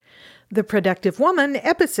The Productive Woman,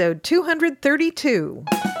 episode 232.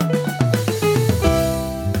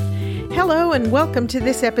 Hello and welcome to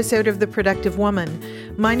this episode of The Productive Woman.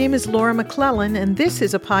 My name is Laura McClellan, and this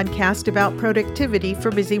is a podcast about productivity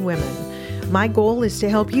for busy women. My goal is to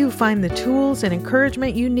help you find the tools and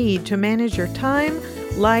encouragement you need to manage your time,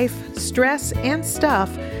 life, stress, and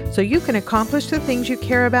stuff so you can accomplish the things you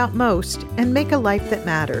care about most and make a life that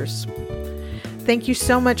matters. Thank you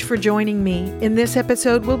so much for joining me. In this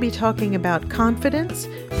episode, we'll be talking about confidence,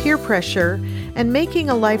 peer pressure, and making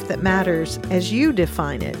a life that matters as you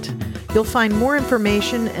define it. You'll find more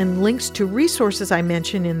information and links to resources I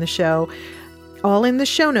mention in the show, all in the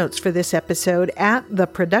show notes for this episode at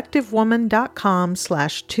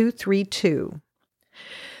theproductivewoman.com/232.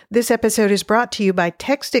 This episode is brought to you by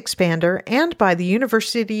TextExpander and by the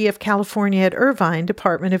University of California at Irvine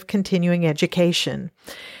Department of Continuing Education.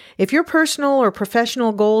 If your personal or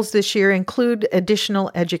professional goals this year include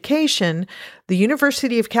additional education, the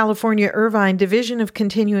University of California Irvine Division of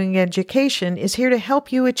Continuing Education is here to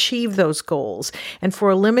help you achieve those goals. And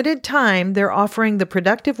for a limited time, they're offering the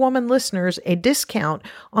Productive Woman listeners a discount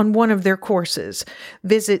on one of their courses.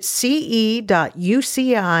 Visit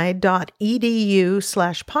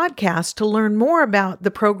ce.uci.edu/podcast to learn more about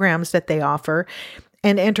the programs that they offer,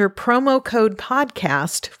 and enter promo code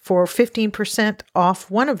podcast for 15% off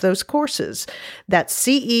one of those courses. That's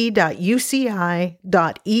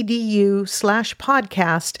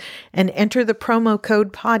ce.uci.edu/podcast and enter the promo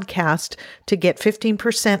code podcast to get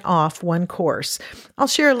 15% off one course. I'll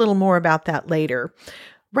share a little more about that later.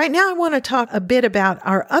 Right now, I want to talk a bit about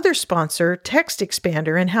our other sponsor,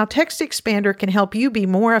 TextExpander, and how TextExpander can help you be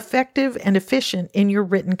more effective and efficient in your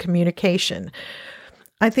written communication.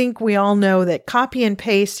 I think we all know that copy and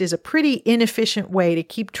paste is a pretty inefficient way to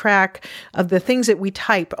keep track of the things that we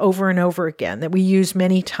type over and over again, that we use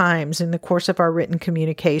many times in the course of our written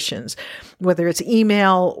communications, whether it's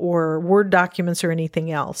email or Word documents or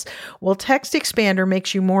anything else. Well, TextExpander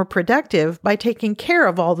makes you more productive by taking care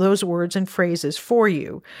of all those words and phrases for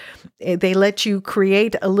you. They let you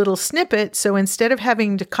create a little snippet, so instead of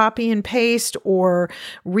having to copy and paste or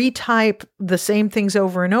retype the same things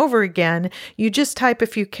over and over again, you just type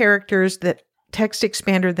a few characters that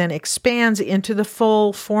TextExpander then expands into the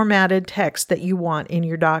full formatted text that you want in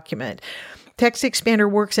your document.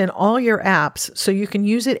 TextExpander works in all your apps, so you can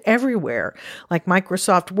use it everywhere, like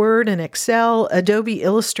Microsoft Word and Excel, Adobe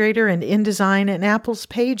Illustrator and InDesign, and Apple's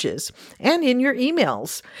Pages, and in your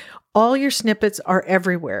emails. All your snippets are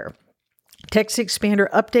everywhere. TextExpander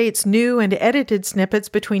updates new and edited snippets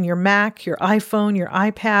between your Mac, your iPhone, your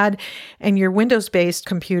iPad, and your Windows-based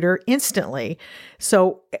computer instantly.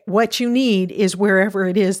 So what you need is wherever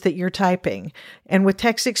it is that you're typing. And with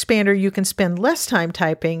TextExpander, you can spend less time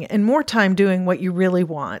typing and more time doing what you really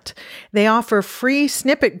want. They offer free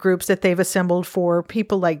snippet groups that they've assembled for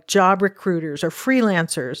people like job recruiters or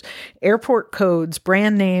freelancers, airport codes,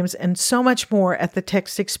 brand names, and so much more at the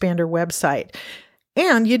TextExpander website.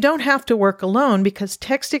 And you don't have to work alone because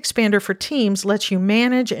TextExpander for Teams lets you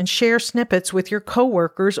manage and share snippets with your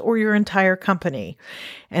coworkers or your entire company.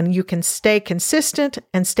 And you can stay consistent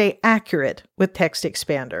and stay accurate with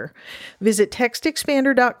TextExpander. Visit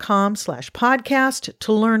TextExpander.com/podcast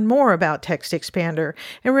to learn more about TextExpander.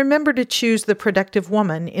 And remember to choose the Productive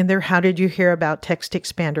Woman in their How Did You Hear About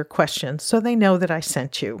TextExpander questions so they know that I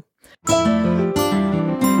sent you.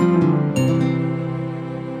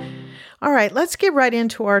 All right, let's get right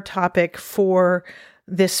into our topic for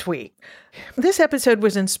this week. This episode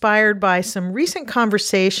was inspired by some recent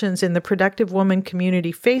conversations in the Productive Woman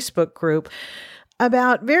Community Facebook group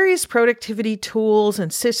about various productivity tools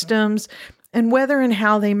and systems and whether and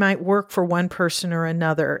how they might work for one person or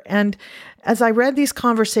another. And as I read these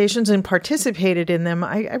conversations and participated in them,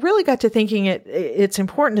 I really got to thinking it's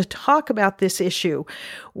important to talk about this issue,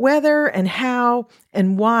 whether and how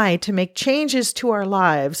and why to make changes to our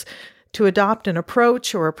lives to adopt an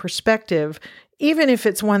approach or a perspective, even if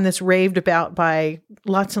it's one that's raved about by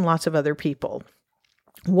lots and lots of other people.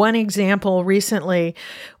 One example recently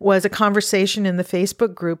was a conversation in the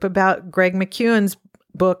Facebook group about Greg McKeown's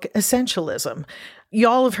book, Essentialism.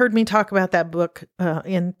 Y'all have heard me talk about that book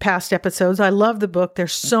in past episodes. I love the book.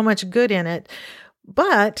 There's so much good in it.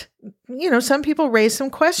 But, some people raised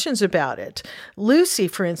some questions about it. Lucy,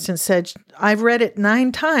 for instance, said, I've read it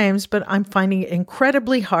 9 times, but I'm finding it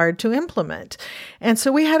incredibly hard to implement. And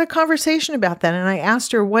so we had a conversation about that. And I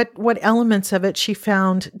asked her what elements of it she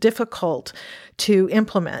found difficult to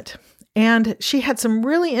implement. And she had some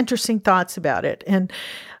really interesting thoughts about it. And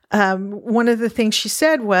One of the things she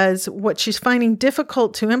said was what she's finding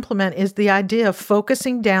difficult to implement is the idea of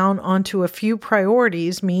focusing down onto a few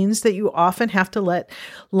priorities means that you often have to let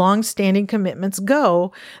long-standing commitments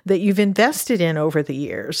go that you've invested in over the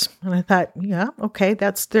years. And I thought, yeah, okay,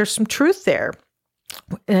 there's some truth there.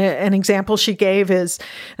 An example she gave is,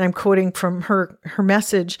 and I'm quoting from her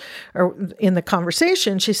message or in the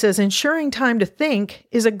conversation, she says, ensuring time to think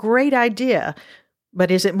is a great idea, but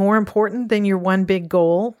is it more important than your one big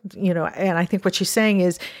goal? And I think what she's saying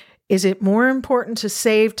is it more important to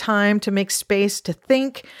save time to make space to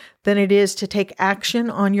think than it is to take action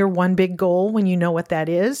on your one big goal when you know what that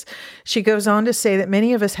is? She goes on to say that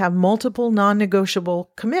many of us have multiple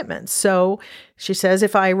non-negotiable commitments. So she says,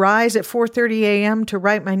 if I rise at 4:30 a.m. to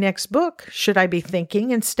write my next book, should I be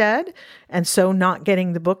thinking instead and so not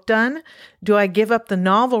getting the book done? Do I give up the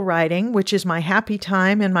novel writing, which is my happy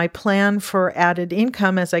time and my plan for added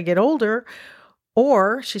income as I get older?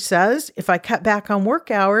 Or, she says, if I cut back on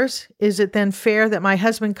work hours, is it then fair that my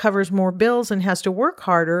husband covers more bills and has to work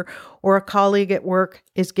harder, or a colleague at work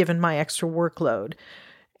is given my extra workload?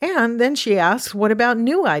 And then she asks, what about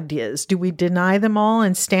new ideas? Do we deny them all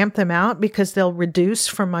and stamp them out because they'll reduce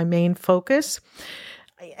from my main focus?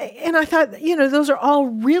 And I thought, those are all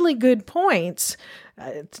really good points,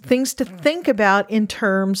 things to think about in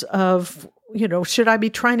terms of, should I be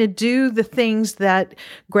trying to do the things that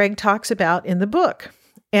Greg talks about in the book?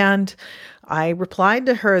 And I replied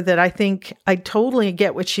to her that I think I totally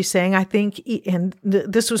get what she's saying. I think, and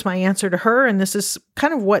this was my answer to her, and this is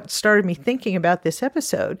kind of what started me thinking about this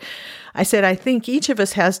episode. I said, I think each of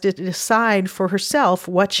us has to decide for herself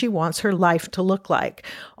what she wants her life to look like.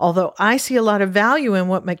 Although I see a lot of value in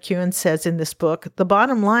what McKeown says in this book, the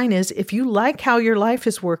bottom line is if you like how your life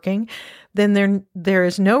is working, then there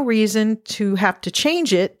is no reason to have to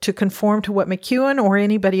change it to conform to what McKeown or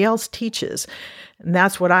anybody else teaches. And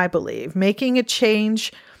that's what I believe. Making a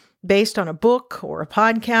change based on a book or a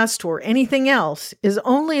podcast or anything else is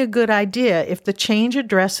only a good idea if the change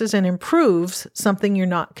addresses and improves something you're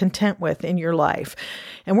not content with in your life.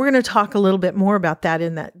 And we're going to talk a little bit more about that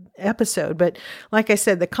in that episode. But like I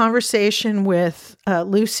said, the conversation with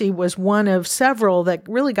Lucy was one of several that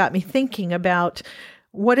really got me thinking about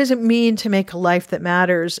what does it mean to make a life that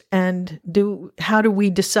matters, and how do we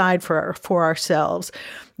decide for ourselves?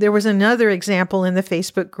 There was another example in the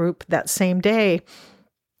Facebook group that same day.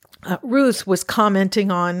 Ruth was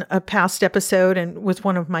commenting on a past episode and with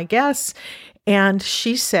one of my guests, and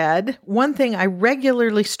she said, one thing I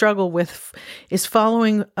regularly struggle with is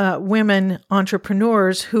following women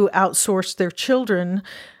entrepreneurs who outsource their children.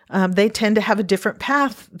 They tend to have a different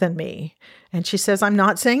path than me. And she says, I'm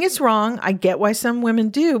not saying it's wrong. I get why some women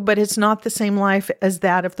do, but it's not the same life as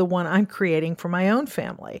that of the one I'm creating for my own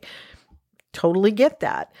family. Totally get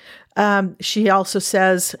that. She also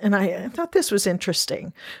says, and I thought this was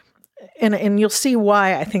interesting, and you'll see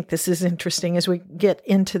why I think this is interesting as we get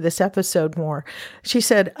into this episode more. She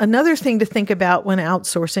said, another thing to think about when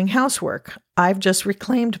outsourcing housework. I've just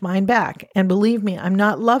reclaimed mine back, and believe me, I'm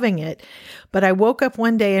not loving it, but I woke up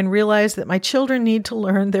one day and realized that my children need to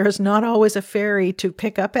learn there is not always a fairy to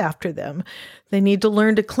pick up after them. They need to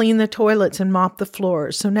learn to clean the toilets and mop the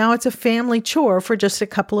floors. So now it's a family chore for just a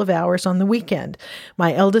couple of hours on the weekend.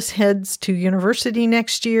 My eldest heads to university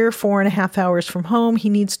next year, 4.5 hours from home. He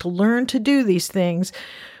needs to learn to do these things,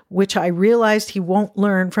 which I realized he won't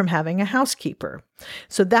learn from having a housekeeper.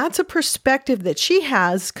 So that's a perspective that she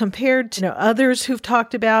has compared to others who've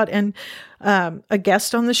talked about, and a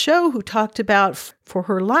guest on the show who talked about for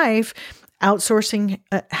her life, outsourcing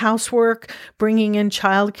housework, bringing in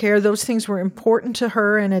childcare. Those things were important to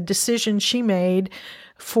her and a decision she made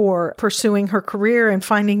for pursuing her career and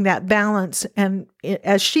finding that balance, and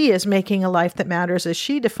as she is making a life that matters as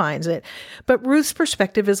she defines it. But Ruth's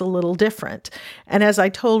perspective is a little different. And as I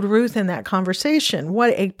told Ruth in that conversation,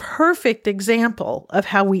 what a perfect example of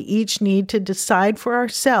how we each need to decide for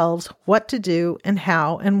ourselves what to do and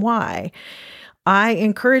how and why. I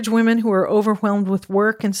encourage women who are overwhelmed with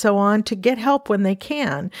work and so on to get help when they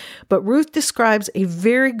can. But Ruth describes a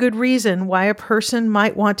very good reason why a person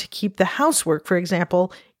might want to keep the housework, for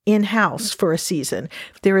example, in-house for a season.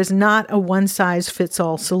 There is not a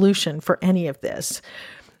one-size-fits-all solution for any of this.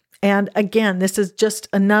 And again, this is just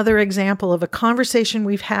another example of a conversation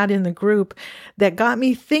we've had in the group that got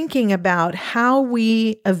me thinking about how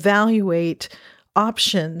we evaluate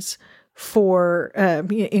options for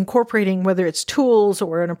incorporating whether it's tools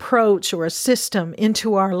or an approach or a system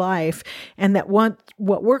into our life, and that what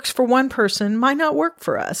works for one person might not work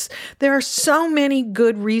for us. There are so many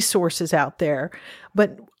good resources out there,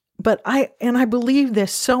 but But I believe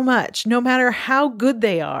this so much. No matter how good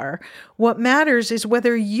they are, what matters is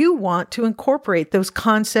whether you want to incorporate those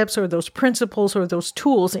concepts or those principles or those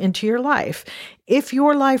tools into your life. If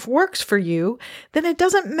your life works for you, then it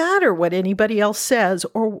doesn't matter what anybody else says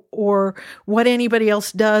or what anybody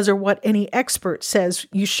else does or what any expert says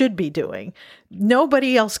you should be doing.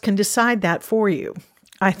 Nobody else can decide that for you.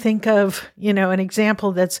 I think of, an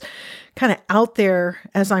example that's kind of out there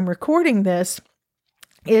as I'm recording this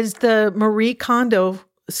is the Marie Kondo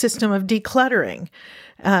system of decluttering.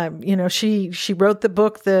 She wrote the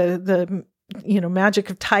book, the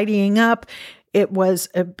Magic of Tidying Up.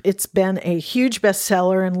 It's been a huge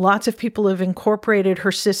bestseller, and lots of people have incorporated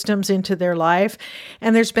her systems into their life.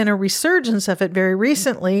 And there's been a resurgence of it very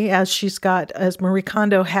recently, as Marie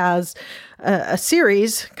Kondo has a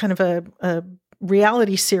series, kind of a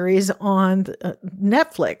reality series on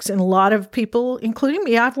Netflix. And a lot of people, including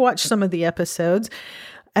me, I've watched some of the episodes.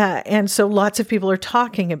 And so lots of people are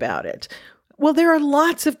talking about it. Well, there are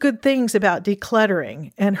lots of good things about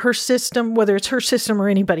decluttering and her system, whether it's her system or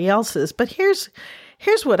anybody else's. But here's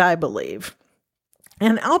what I believe.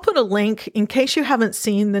 And I'll put a link in case you haven't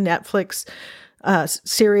seen the Netflix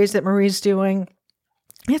series that Marie's doing.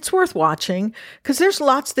 It's worth watching because there's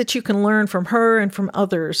lots that you can learn from her and from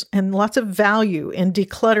others, and lots of value in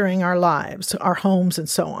decluttering our lives, our homes, and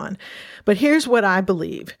so on. But here's what I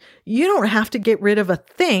believe. You don't have to get rid of a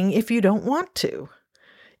thing if you don't want to.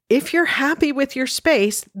 If you're happy with your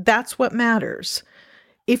space, that's what matters.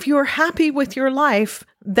 If you're happy with your life,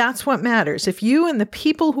 that's what matters. If you and the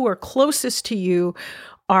people who are closest to you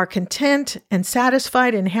are content and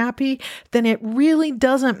satisfied and happy, then it really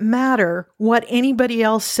doesn't matter what anybody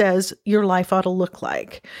else says your life ought to look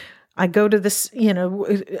like. I go to this,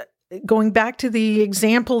 going back to the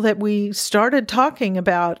example that we started talking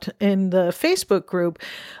about in the Facebook group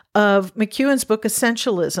of McEwen's book,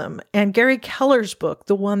 Essentialism, and Gary Keller's book,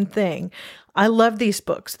 The One Thing. I love these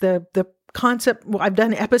books. The concept, I've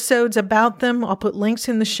done episodes about them. I'll put links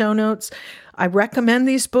in the show notes. I recommend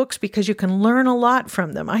these books because you can learn a lot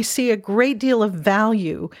from them. I see a great deal of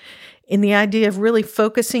value in the idea of really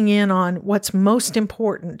focusing in on what's most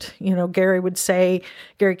important. Gary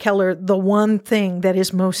Keller, the one thing that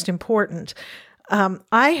is most important.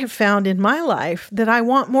 I have found in my life that I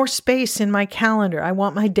want more space in my calendar. I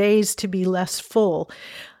want my days to be less full.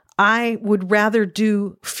 I would rather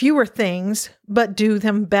do fewer things, but do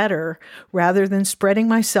them better, rather than spreading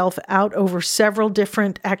myself out over several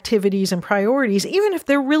different activities and priorities, even if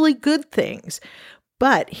they're really good things.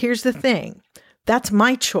 But here's the thing, that's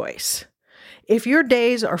my choice. If your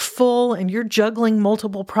days are full and you're juggling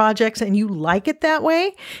multiple projects and you like it that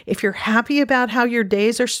way, if you're happy about how your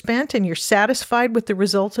days are spent and you're satisfied with the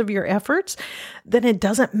results of your efforts, then it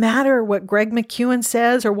doesn't matter what Greg McEwen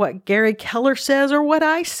says or what Gary Keller says or what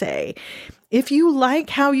I say. If you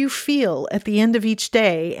like how you feel at the end of each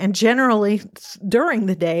day and generally during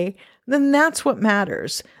the day, then that's what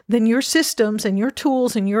matters. Then your systems and your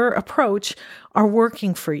tools and your approach are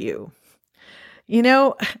working for you.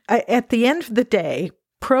 At the end of the day,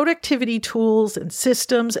 productivity tools and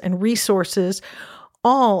systems and resources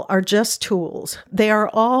all are just tools. They are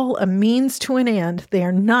all a means to an end. They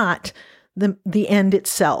are not the end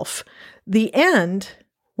itself. The end,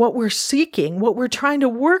 what we're seeking, what we're trying to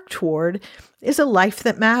work toward, is a life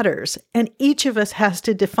that matters. And each of us has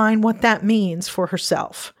to define what that means for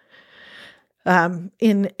herself.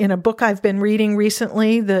 In a book I've been reading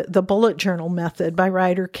recently, the Bullet Journal Method by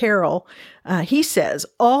Ryder Carroll, he says,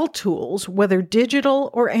 all tools, whether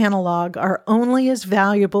digital or analog, are only as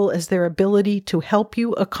valuable as their ability to help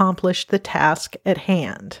you accomplish the task at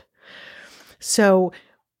hand. So,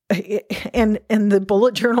 and the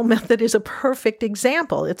Bullet Journal Method is a perfect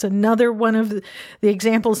example. It's another one of the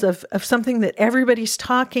examples of something that everybody's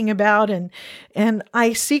talking about. And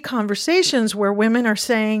I see conversations where women are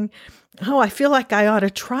saying, oh, I feel like I ought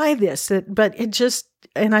to try this, but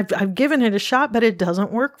I've given it a shot, but it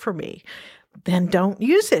doesn't work for me. Then don't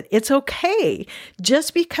use it. It's okay.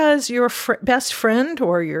 Just because your best friend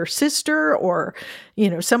or your sister or,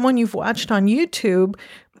 someone you've watched on YouTube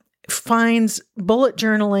finds bullet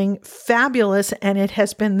journaling fabulous and it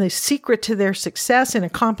has been the secret to their success in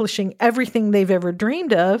accomplishing everything they've ever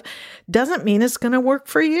dreamed of, doesn't mean it's going to work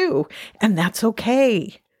for you. And that's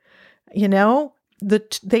okay.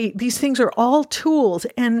 These things are all tools,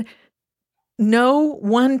 and no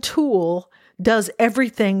one tool does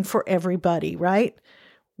everything for everybody, right?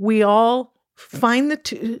 We all find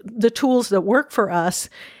the tools that work for us,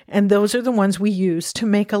 and those are the ones we use to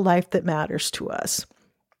make a life that matters to us.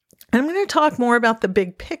 I'm going to talk more about the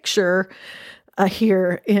big picture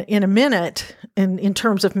here in a minute in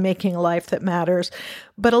terms of making a life that matters.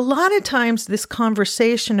 But a lot of times this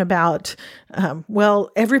conversation about,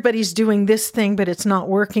 everybody's doing this thing, but it's not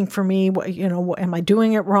working for me. Am I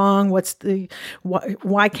doing it wrong?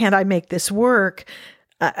 Why can't I make this work?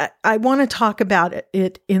 I want to talk about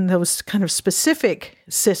it in those kind of specific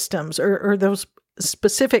systems or those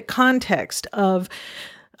specific context of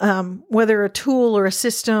whether a tool or a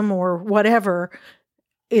system or whatever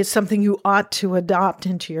is something you ought to adopt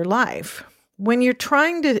into your life. When you're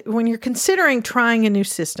considering trying a new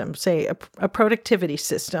system, say a productivity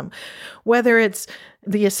system, whether it's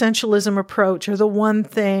the essentialism approach or the one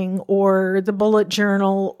thing or the bullet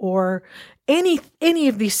journal or any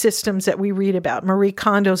of these systems that we read about, Marie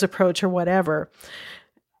Kondo's approach or whatever,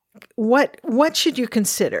 what should you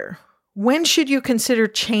consider? When should you consider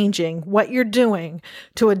changing what you're doing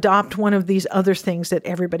to adopt one of these other things that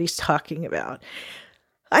everybody's talking about?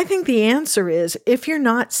 I think the answer is if you're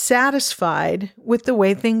not satisfied with the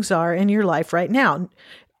way things are in your life right now.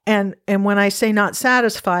 And when I say not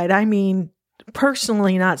satisfied, I mean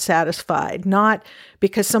personally not satisfied, not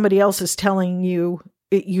because somebody else is telling you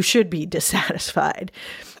you should be dissatisfied.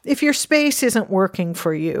 If your space isn't working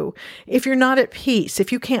for you, if you're not at peace,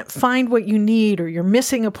 if you can't find what you need, or you're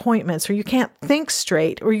missing appointments, or you can't think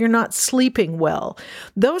straight, or you're not sleeping well,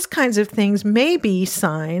 those kinds of things may be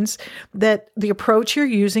signs that the approach you're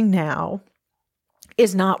using now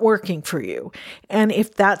is not working for you. And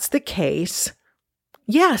if that's the case,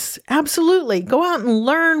 yes, absolutely. Go out and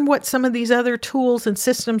learn what some of these other tools and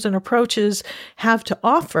systems and approaches have to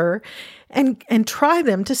offer and try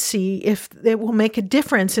them to see if it will make a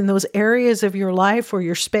difference in those areas of your life or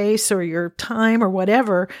your space or your time or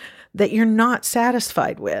whatever that you're not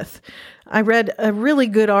satisfied with. I read a really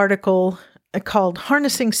good article called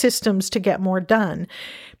Harnessing Systems to Get More Done.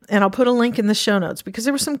 And I'll put a link in the show notes because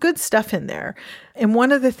there was some good stuff in there. And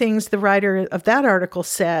one of the things the writer of that article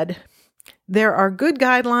said, there are good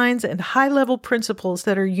guidelines and high-level principles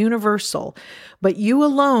that are universal, but you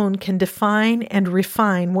alone can define and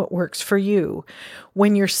refine what works for you.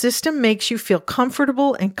 When your system makes you feel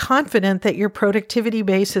comfortable and confident that your productivity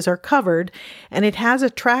bases are covered, and it has a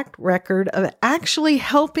track record of actually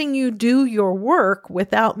helping you do your work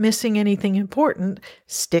without missing anything important,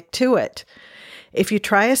 stick to it. If you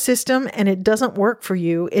try a system and it doesn't work for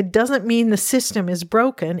you, it doesn't mean the system is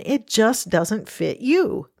broken. It just doesn't fit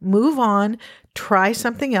you. Move on, try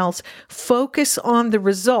something else, focus on the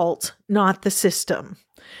result, not the system.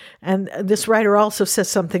 And this writer also says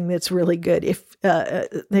something that's really good. If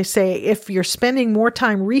they say, if you're spending more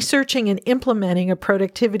time researching and implementing a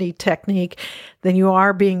productivity technique than you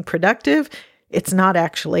are being productive, it's not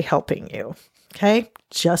actually helping you. Okay?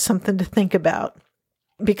 Just something to think about.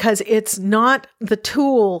 Because it's not the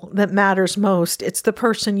tool that matters most, it's the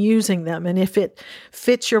person using them. And if it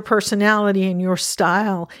fits your personality and your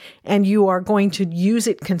style and you are going to use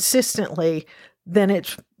it consistently, then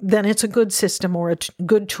it's a good system or a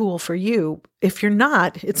good tool for you. If you're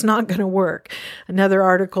not, it's not going to work. Another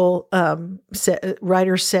article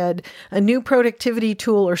writer said, a new productivity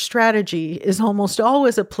tool or strategy is almost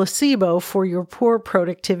always a placebo for your poor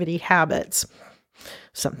productivity habits.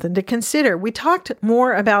 Something to consider. We talked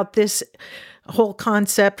more about this whole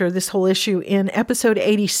concept or this whole issue in episode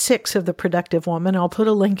 86 of The Productive Woman. I'll put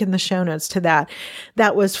a link in the show notes to that.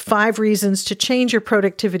 That was 5 reasons to change your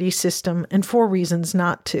productivity system and 4 reasons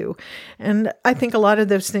not to. And I think a lot of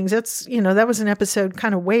those things, that was an episode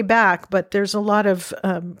kind of way back, but there's a lot of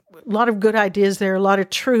good ideas there, a lot of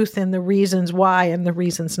truth in the reasons why and the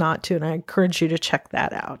reasons not to. And I encourage you to check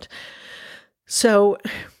that out. So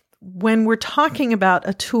when we're talking about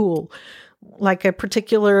a tool, like a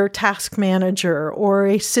particular task manager or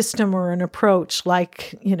a system or an approach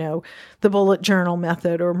like, the bullet journal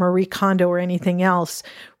method or Marie Kondo or anything else,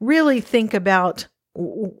 really think about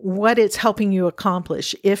what it's helping you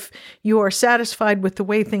accomplish. If you are satisfied with the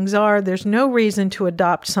way things are, there's no reason to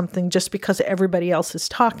adopt something just because everybody else is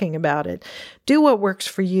talking about it. Do what works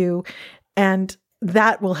for you, and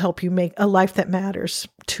that will help you make a life that matters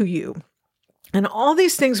to you. And all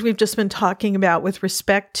these things we've just been talking about with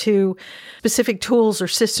respect to specific tools or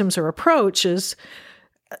systems or approaches,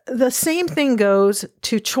 the same thing goes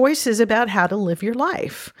to choices about how to live your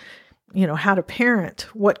life. How to parent,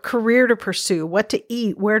 what career to pursue, what to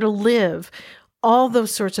eat, where to live, all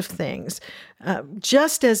those sorts of things.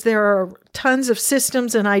 Just as there are tons of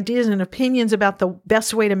systems and ideas and opinions about the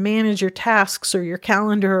best way to manage your tasks or your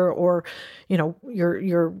calendar or,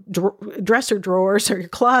 your dresser drawers or your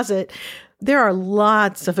closet, there are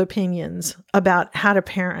lots of opinions about how to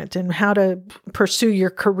parent and how to pursue your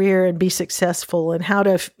career and be successful and how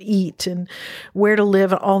to eat and where to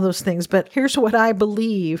live, all those things. But here's what I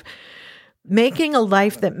believe. Making a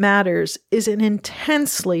life that matters is an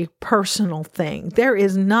intensely personal thing. There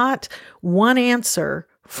is not one answer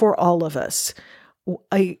for all of us.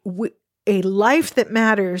 A life that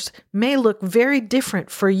matters may look very different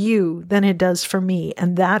for you than it does for me,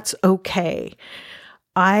 and that's okay.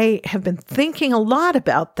 I have been thinking a lot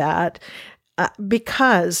about that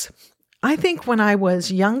because I think when I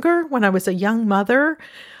was younger, when I was a young mother,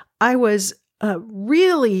 I was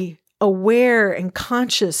really aware and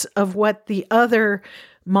conscious of what the other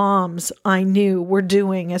moms I knew were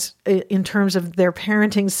doing in terms of their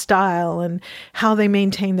parenting style and how they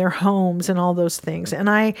maintain their homes and all those things. And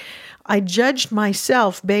I judged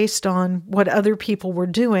myself based on what other people were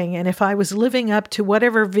doing and if I was living up to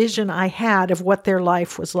whatever vision I had of what their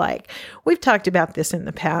life was like. We've talked about this in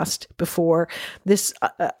the past before, this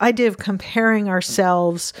idea of comparing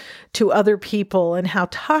ourselves to other people and how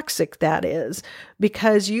toxic that is,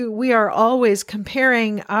 because we are always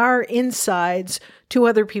comparing our insides to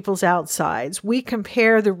other people's outsides. We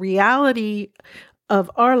compare the reality of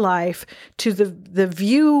our life to the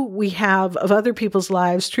view we have of other people's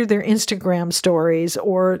lives through their Instagram stories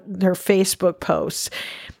or their Facebook posts.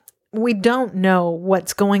 We don't know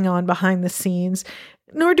what's going on behind the scenes,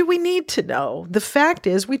 nor do we need to know. The fact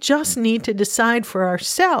is, we just need to decide for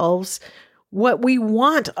ourselves what we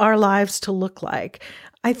want our lives to look like.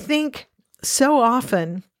 I think so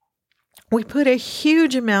often we put a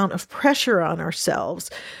huge amount of pressure on ourselves,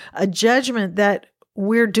 a judgment that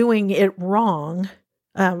we're doing it wrong,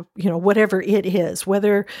 whatever it is,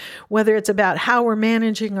 whether it's about how we're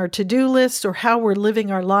managing our to-do lists or how we're living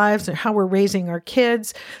our lives or how we're raising our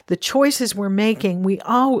kids, the choices we're making,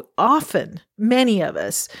 many of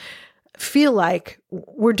us feel like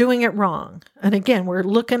we're doing it wrong. And again, we're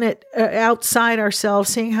looking at outside ourselves,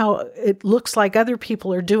 seeing how it looks like other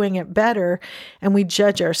people are doing it better, and we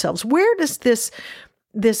judge ourselves. Where does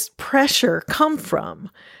this pressure come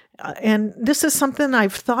from? And this is something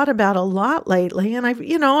I've thought about a lot lately, and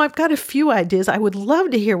I've got a few ideas. I would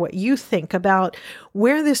love to hear what you think about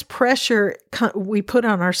where this pressure we put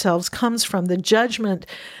on ourselves comes from, the judgment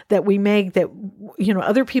that we make that,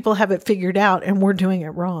 other people have it figured out and we're doing it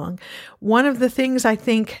wrong. One of the things I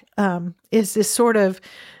think is this sort of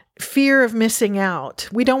fear of missing out.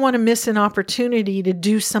 We don't want to miss an opportunity to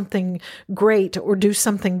do something great or do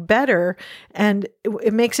something better. And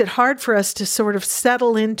it makes it hard for us to sort of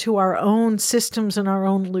settle into our own systems and our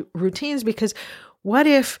own routines, because what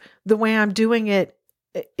if the way I'm doing it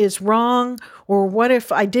is wrong? Or what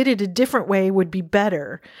if I did it a different way would be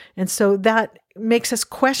better? And so that makes us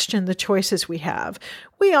question the choices we have.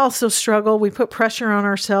 We also struggle. We put pressure on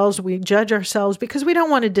ourselves. We judge ourselves because we don't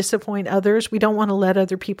want to disappoint others. We don't want to let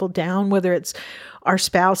other people down, whether it's our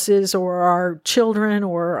spouses or our children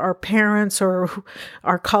or our parents or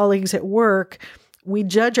our colleagues at work. We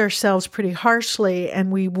judge ourselves pretty harshly, and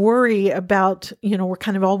we worry about, we're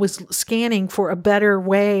kind of always scanning for a better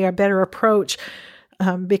way, a better approach,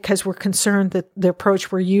 because we're concerned that the approach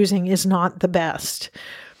we're using is not the best.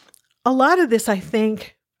 A lot of this, I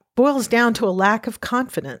think, boils down to a lack of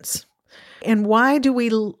confidence. And why do we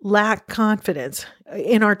lack confidence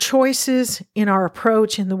in our choices, in our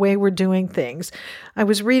approach, in the way we're doing things? I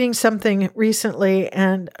was reading something recently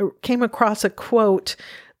and came across a quote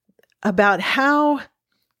about how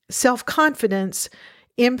self-confidence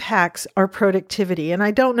impacts our productivity. And I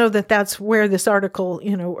don't know that that's where this article,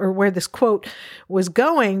 or where this quote was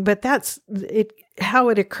going, but that's it. How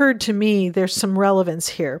it occurred to me, there's some relevance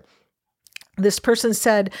here. This person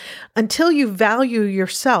said, until you value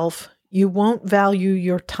yourself, you won't value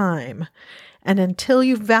your time. And until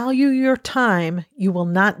you value your time, you will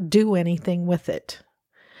not do anything with it.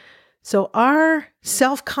 So our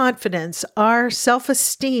self-confidence, our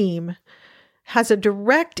self-esteem has a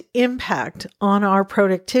direct impact on our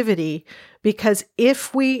productivity, because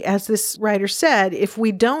if we, as this writer said, if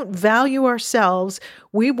we don't value ourselves,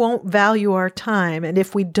 we won't value our time. And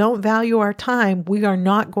if we don't value our time, we are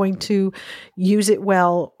not going to use it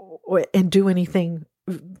well and do anything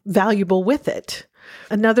valuable with it.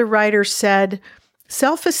 Another writer said,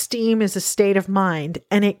 self-esteem is a state of mind,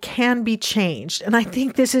 and it can be changed. And I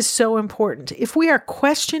think this is so important. If we are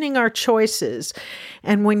questioning our choices,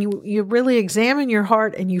 and when you really examine your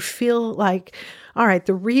heart and you feel like, all right,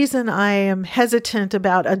 the reason I am hesitant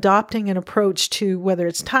about adopting an approach to whether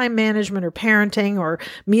it's time management or parenting or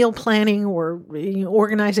meal planning or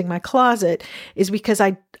organizing my closet is because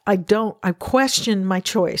I question my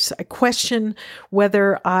choice. I question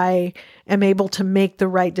whether I am able to make the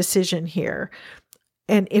right decision here.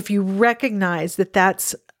 And if you recognize that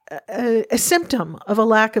that's a symptom of a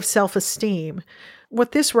lack of self-esteem,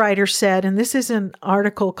 what this writer said, and this is an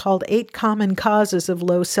article called 8 Common Causes of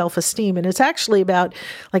Low Self-Esteem, and it's actually about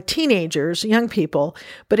like teenagers, young people,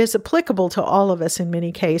 but it's applicable to all of us in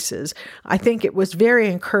many cases. I think it was very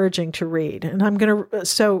encouraging to read. And I'm going to,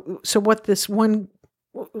 so what this one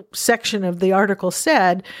section of the article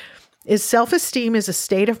said is self-esteem is a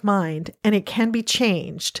state of mind and it can be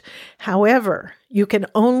changed. However, you can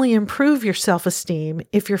only improve your self-esteem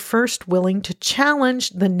if you're first willing to challenge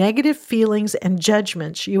the negative feelings and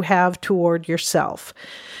judgments you have toward yourself.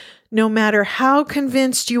 No matter how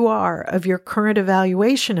convinced you are of your current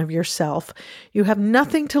evaluation of yourself, you have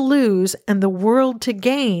nothing to lose and the world to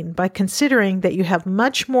gain by considering that you have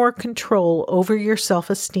much more control over your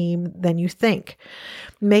self-esteem than you think.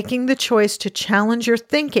 Making the choice to challenge your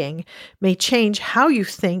thinking may change how you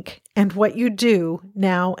think and what you do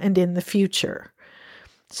now and in the future.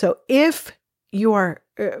 So if we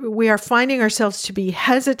are finding ourselves to be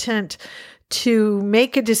hesitant to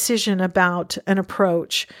make a decision about an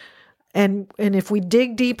approach, and if we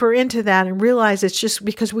dig deeper into that and realize it's just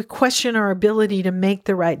because we question our ability to make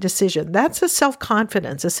the right decision, that's a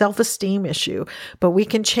self-confidence, a self-esteem issue, but we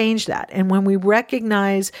can change that. And when we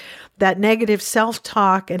recognize that negative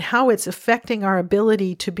self-talk and how it's affecting our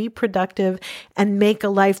ability to be productive and make a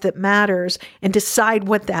life that matters and decide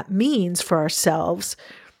what that means for ourselves,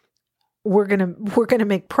 we're going to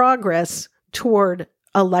make progress toward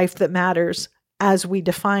a life that matters as we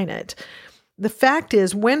define it. The fact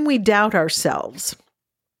is, when we doubt ourselves,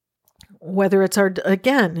 whether it's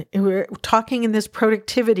again, we're talking in this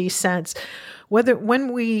productivity sense,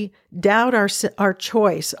 when we doubt our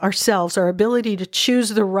choice, ourselves, our ability to choose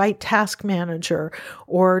the right task manager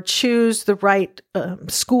or choose the right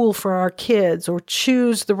school for our kids or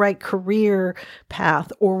choose the right career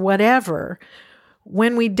path or whatever,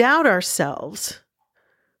 when we doubt ourselves,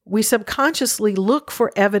 we subconsciously look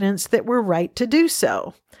for evidence that we're right to do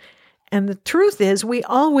so. And the truth is, we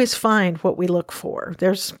always find what we look for.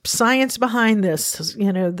 There's science behind this,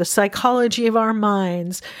 the psychology of our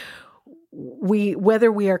minds.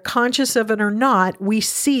 Whether we are conscious of it or not, we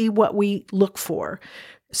see what we look for.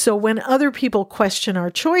 So when other people question our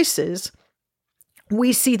choices,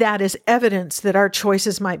 we see that as evidence that our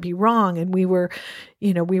choices might be wrong. And we were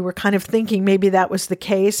kind of thinking maybe that was the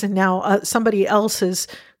case. And now somebody else has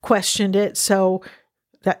questioned it. So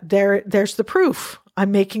there's the proof.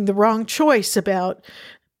 I'm making the wrong choice about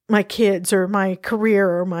my kids or my career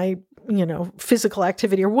or my, physical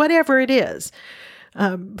activity or whatever it is.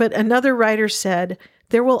 But another writer said,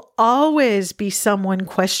 there will always be someone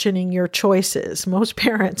questioning your choices. Most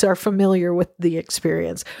parents are familiar with the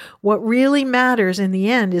experience. What really matters in the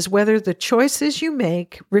end is whether the choices you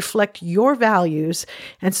make reflect your values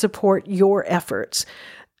and support your efforts.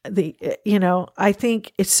 I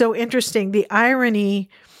think it's so interesting. The irony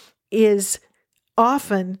is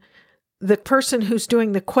often the person who's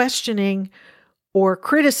doing the questioning or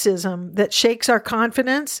criticism that shakes our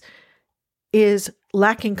confidence is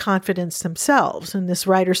lacking confidence themselves. And this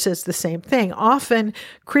writer says the same thing. Often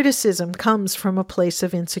criticism comes from a place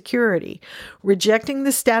of insecurity. Rejecting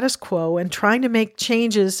the status quo and trying to make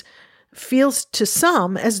changes feels to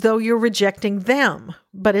some as though you're rejecting them,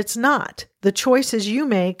 but it's not. The choices you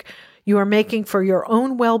make, you are making for your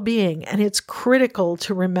own well-being, and it's critical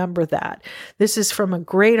to remember that. This is from a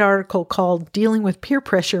great article called Dealing with Peer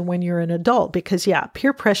Pressure When You're an Adult, because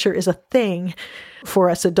peer pressure is a thing for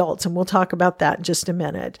us adults, and we'll talk about that in just a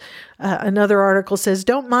minute. Another article says,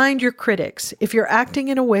 don't mind your critics. If you're acting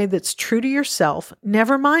in a way that's true to yourself,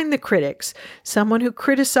 never mind the critics. Someone who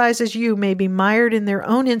criticizes you may be mired in their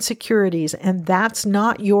own insecurities, and that's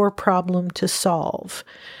not your problem to solve.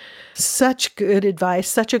 Such good advice,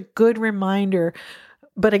 such a good reminder.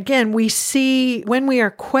 But again, we see when we are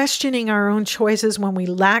questioning our own choices, when we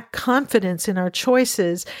lack confidence in our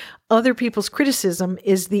choices, other people's criticism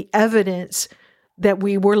is the evidence that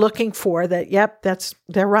we were looking for, that,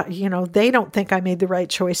 they're right. They don't think I made the right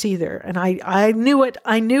choice either. And I knew it.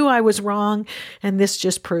 I knew I was wrong, and this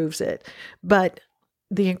just proves it. But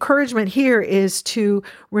the encouragement here is to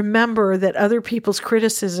remember that other people's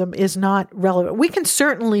criticism is not relevant. We can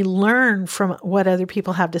certainly learn from what other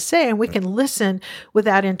people have to say, and we can listen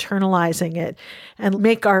without internalizing it and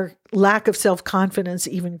make our lack of self-confidence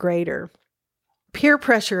even greater. Peer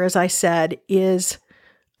pressure, as I said, is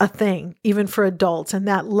a thing, even for adults. And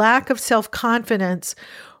that lack of self-confidence,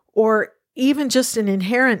 or even just an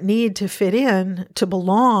inherent need to fit in, to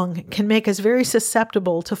belong, can make us very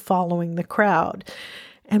susceptible to following the crowd.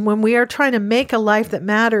 And when we are trying to make a life that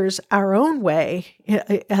matters our own way,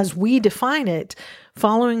 as we define it,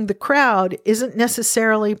 following the crowd isn't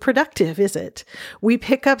necessarily productive, is it? We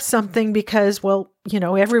pick up something because, well,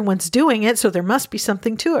 everyone's doing it, so there must be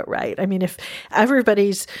something to it, right? I mean, if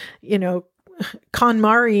everybody's,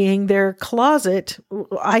 KonMariing their closet,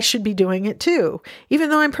 I should be doing it too,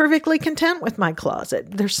 even though I'm perfectly content with my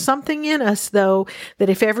closet. There's something in us, though, that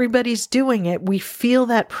if everybody's doing it, we feel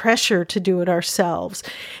that pressure to do it ourselves.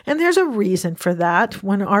 And there's a reason for that.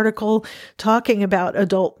 One article talking about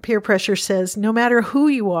adult peer pressure says, no matter who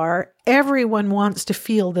you are, everyone wants to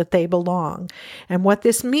feel that they belong. And what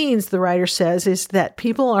this means, the writer says, is that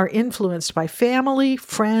people are influenced by family,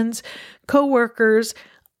 friends, coworkers,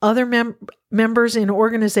 other members in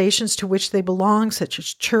organizations to which they belong, such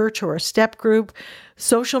as church or a step group,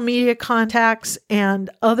 social media contacts, and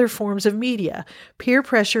other forms of media. Peer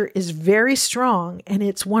pressure is very strong, and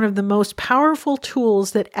it's one of the most powerful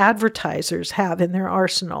tools that advertisers have in their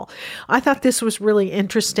arsenal. I thought this was really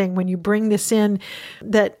interesting when you bring this in,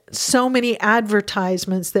 that so many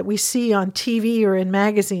advertisements that we see on TV or in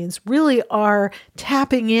magazines really are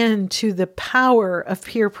tapping into the power of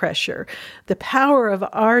peer pressure, the power of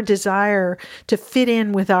our desire to fit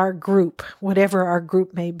in with our group, whatever our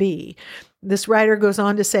group may be. This writer goes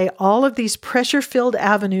on to say, all of these pressure-filled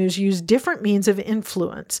avenues use different means of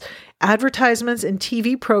influence. Advertisements and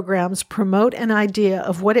TV programs promote an idea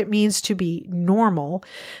of what it means to be normal,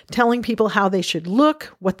 telling people how they should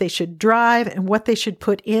look, what they should drive, and what they should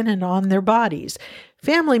put in and on their bodies.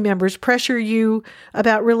 Family members pressure you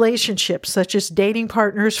about relationships, such as dating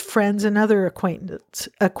partners, friends, and other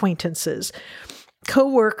acquaintances.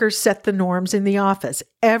 Co-workers set the norms in the office.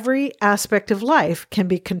 Every aspect of life can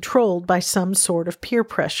be controlled by some sort of peer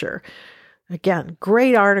pressure. Again,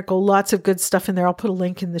 great article, lots of good stuff in there. I'll put a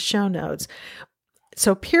link in the show notes.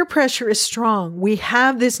 So peer pressure is strong. We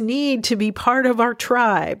have this need to be part of our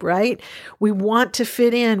tribe, right? We want to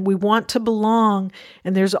fit in. We want to belong.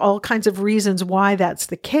 And there's all kinds of reasons why that's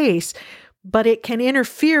the case. But it can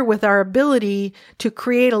interfere with our ability to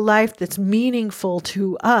create a life that's meaningful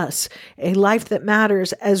to us, a life that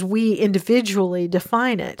matters as we individually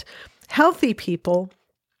define it. Healthy people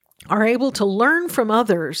are able to learn from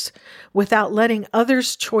others without letting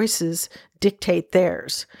others' choices dictate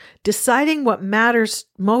theirs. Deciding what matters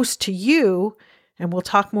most to you, and we'll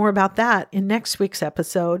talk more about that in next week's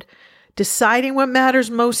episode, deciding what matters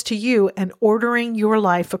most to you and ordering your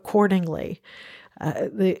life accordingly.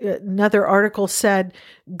 Another article said,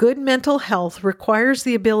 good mental health requires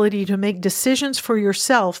the ability to make decisions for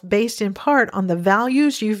yourself based in part on the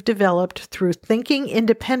values you've developed through thinking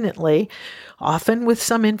independently, often with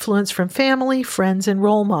some influence from family, friends, and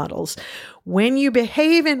role models. When you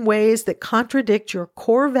behave in ways that contradict your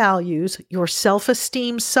core values, your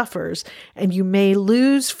self-esteem suffers, and you may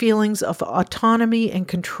lose feelings of autonomy and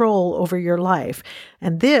control over your life.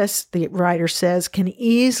 And this, the writer says, can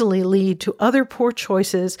easily lead to other poor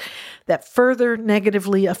choices that further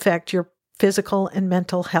negatively affect your physical and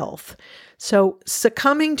mental health. So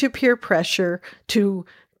succumbing to peer pressure to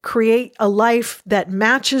create a life that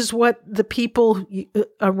matches what the people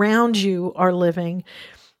around you are living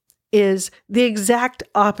is the exact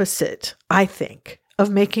opposite, I think, of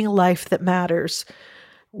making a life that matters.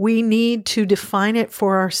 We need to define it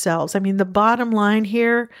for ourselves. I mean, the bottom line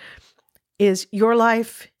here is your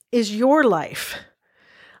life is your life.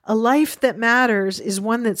 A life that matters is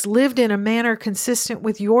one that's lived in a manner consistent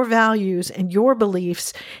with your values and your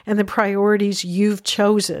beliefs and the priorities you've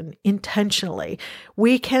chosen intentionally.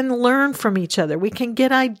 We can learn from each other. We can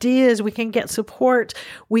get ideas. We can get support.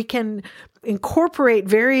 We can incorporate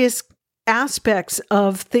various aspects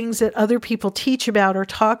of things that other people teach about or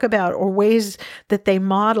talk about or ways that they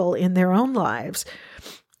model in their own lives.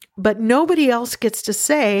 But nobody else gets to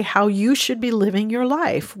say how you should be living your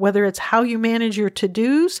life, whether it's how you manage your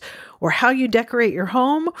to-dos or how you decorate your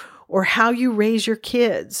home or how you raise your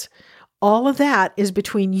kids. All of that is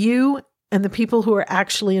between you and the people who are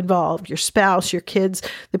actually involved, your spouse, your kids,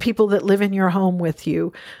 the people that live in your home with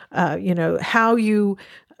you. How you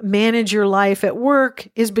manage your life at work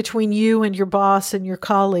is between you and your boss and your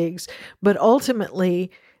colleagues. But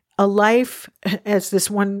ultimately, a life, as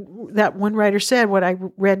that one writer said, what I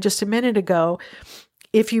read just a minute ago,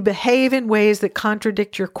 if you behave in ways that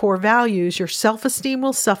contradict your core values, your self-esteem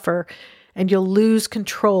will suffer and you'll lose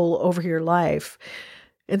control over your life.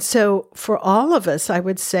 And so for all of us, I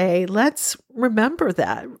would say, let's remember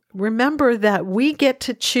that. Remember that we get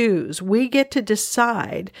to choose, we get to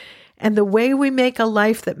decide. And the way we make a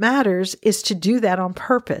life that matters is to do that on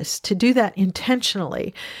purpose, to do that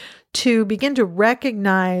intentionally, to begin to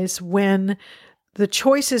recognize when the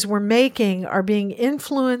choices we're making are being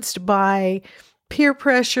influenced by peer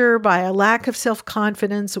pressure, by a lack of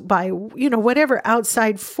self-confidence, by, whatever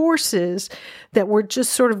outside forces that we're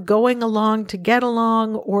just sort of going along to get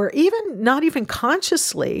along, or even not even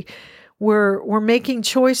consciously, we're making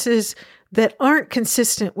choices that aren't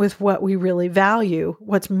consistent with what we really value,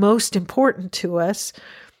 what's most important to us.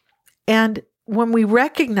 And when we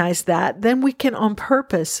recognize that, then we can on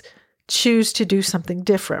purpose choose to do something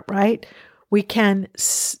different, right? We can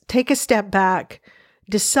take a step back,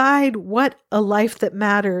 decide what a life that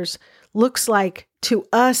matters looks like to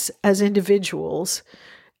us as individuals,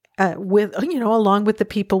 along with the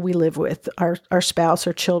people we live with, our spouse,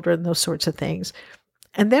 our children, those sorts of things.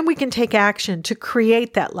 And then we can take action to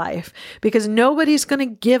create that life, because nobody's going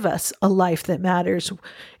to give us a life that matters.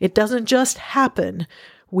 It doesn't just happen.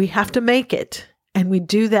 We have to make it. And we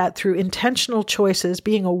do that through intentional choices,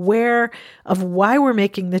 being aware of why we're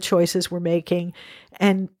making the choices we're making,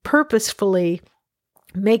 and purposefully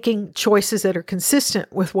making choices that are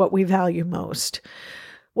consistent with what we value most.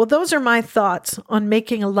 Well, those are my thoughts on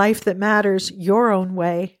making a life that matters your own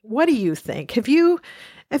way. What do you think? Have you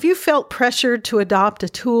felt pressured to adopt a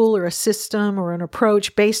tool or a system or an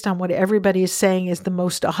approach based on what everybody is saying is the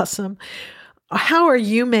most awesome? How are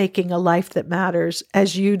you making a life that matters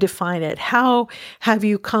as you define it? How have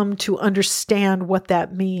you come to understand what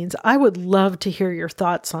that means? I would love to hear your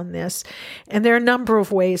thoughts on this. And there are a number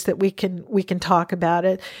of ways that we can talk about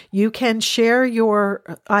it. You can share your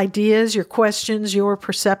ideas, your questions, your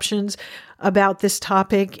perceptions about this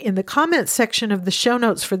topic in the comments section of the show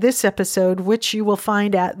notes for this episode, which you will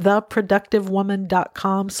find at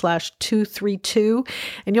theproductivewoman.com/232.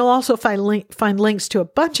 And you'll also find links to a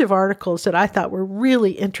bunch of articles that I thought were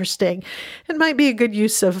really interesting and might be a good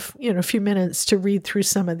use of, a few minutes to read through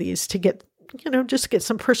some of these to get, just get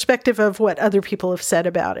some perspective of what other people have said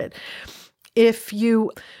about it. If you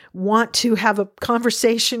want to have a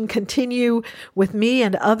conversation continue with me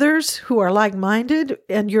and others who are like-minded,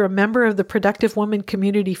 and you're a member of the Productive Woman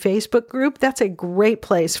Community Facebook group, that's a great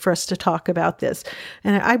place for us to talk about this.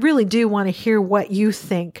 And I really do want to hear what you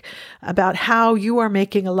think about how you are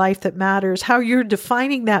making a life that matters, how you're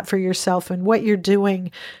defining that for yourself, and what you're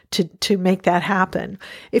doing to make that happen.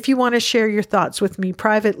 If you want to share your thoughts with me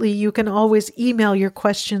privately, you can always email your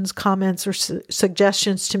questions, comments, or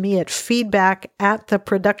suggestions to me at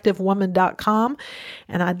feedback@theproductivewoman.com,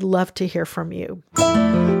 and I'd love to hear from you.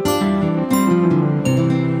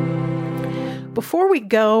 Before we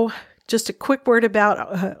go, just a quick word about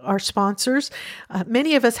our sponsors.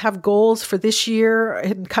 Many of us have goals for this year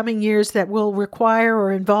and coming years that will require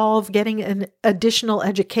or involve getting an additional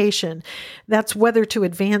education. That's whether to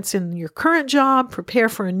advance in your current job, prepare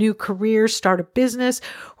for a new career, start a business,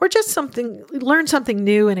 or just learn something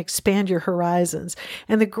new and expand your horizons.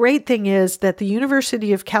 And the great thing is that the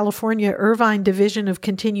University of California Irvine Division of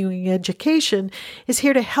Continuing Education is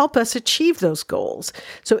here to help us achieve those goals.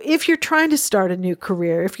 So if you're trying to start a new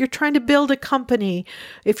career, if you're trying to build a company,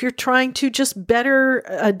 if you're trying to just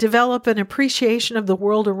better develop an appreciation of the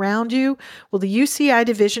world around you, well, the UCI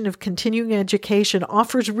Division of Continuing Education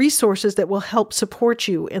offers resources that will help support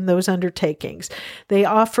you in those undertakings. They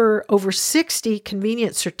offer over 60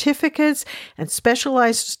 convenient certificates and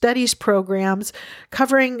specialized studies programs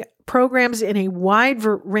covering programs in a wide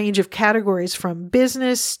range of categories, from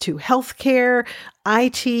business to healthcare,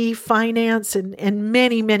 IT, finance, and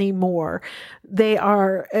many, many more. They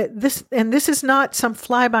are this is not some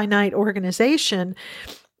fly-by-night organization.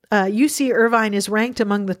 UC Irvine is ranked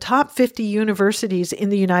among the top 50 universities in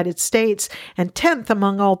the United States and 10th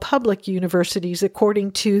among all public universities,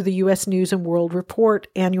 according to the U.S. News and World Report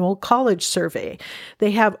annual college survey.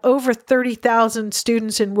 They have over 30,000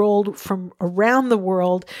 students enrolled from around the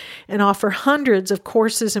world and offer hundreds of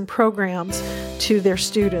courses and programs to their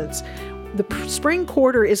students. The spring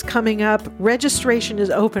quarter is coming up. Registration is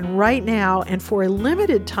open right now, and for a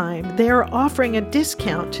limited time, they are offering a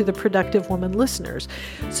discount to the Productive Woman listeners.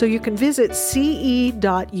 So you can visit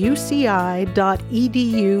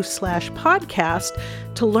ce.uci.edu/podcast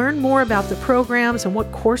to learn more about the programs and what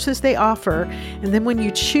courses they offer. And then when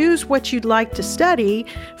you choose what you'd like to study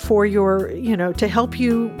for your, to help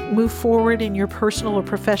you move forward in your personal or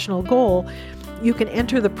professional goal, you can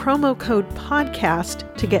enter the promo code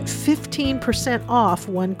podcast to get 15% off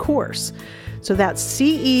one course. So that's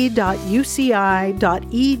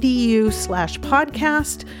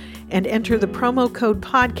ce.uci.edu/podcast. and enter the promo code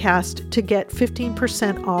podcast to get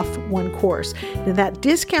 15% off one course. And that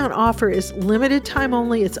discount offer is limited time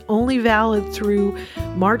only. It's only valid through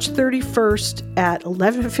March 31st at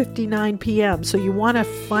 11:59 p.m. So you want to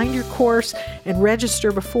find your course and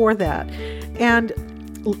register before that. And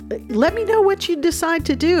let me know what you decide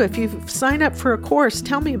to do. If you sign up for a course,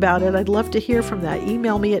 tell me about it. I'd love to hear from that.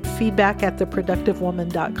 Email me at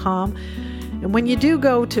feedback@theproductivewoman.com. And when you do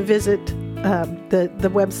go to visit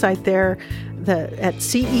the website there, at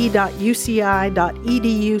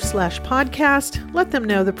ce.uci.edu/podcast, let them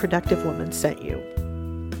know the Productive Woman sent you.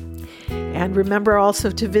 And remember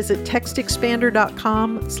also to visit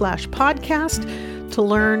textexpander.com/podcast to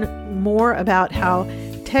learn more about how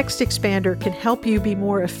TextExpander can help you be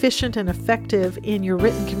more efficient and effective in your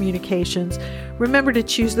written communications. Remember to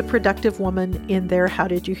choose the Productive Woman in their How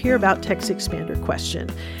Did You Hear About TextExpander question.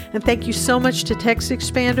 And thank you so much to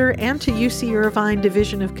TextExpander and to UC Irvine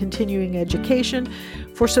Division of Continuing Education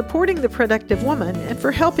for supporting the Productive Woman and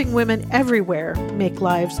for helping women everywhere make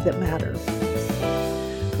lives that matter.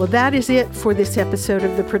 Well, that is it for this episode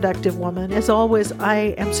of The Productive Woman. As always,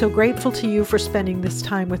 I am so grateful to you for spending this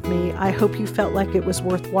time with me. I hope you felt like it was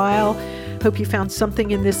worthwhile. Hope you found something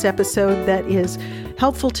in this episode that is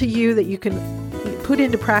helpful to you that you can put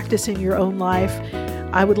into practice in your own life.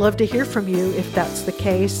 I would love to hear from you if that's the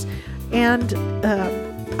case. And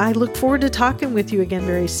I look forward to talking with you again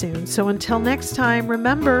very soon. So until next time,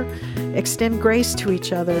 remember, extend grace to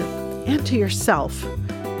each other and to yourself,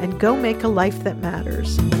 and go make a life that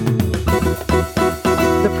matters.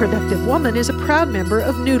 The Productive Woman is a proud member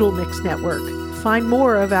of Noodle Mix Network. Find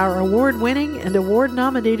more of our award-winning and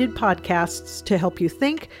award-nominated podcasts to help you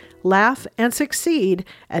think, laugh, and succeed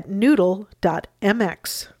at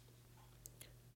noodle.mx.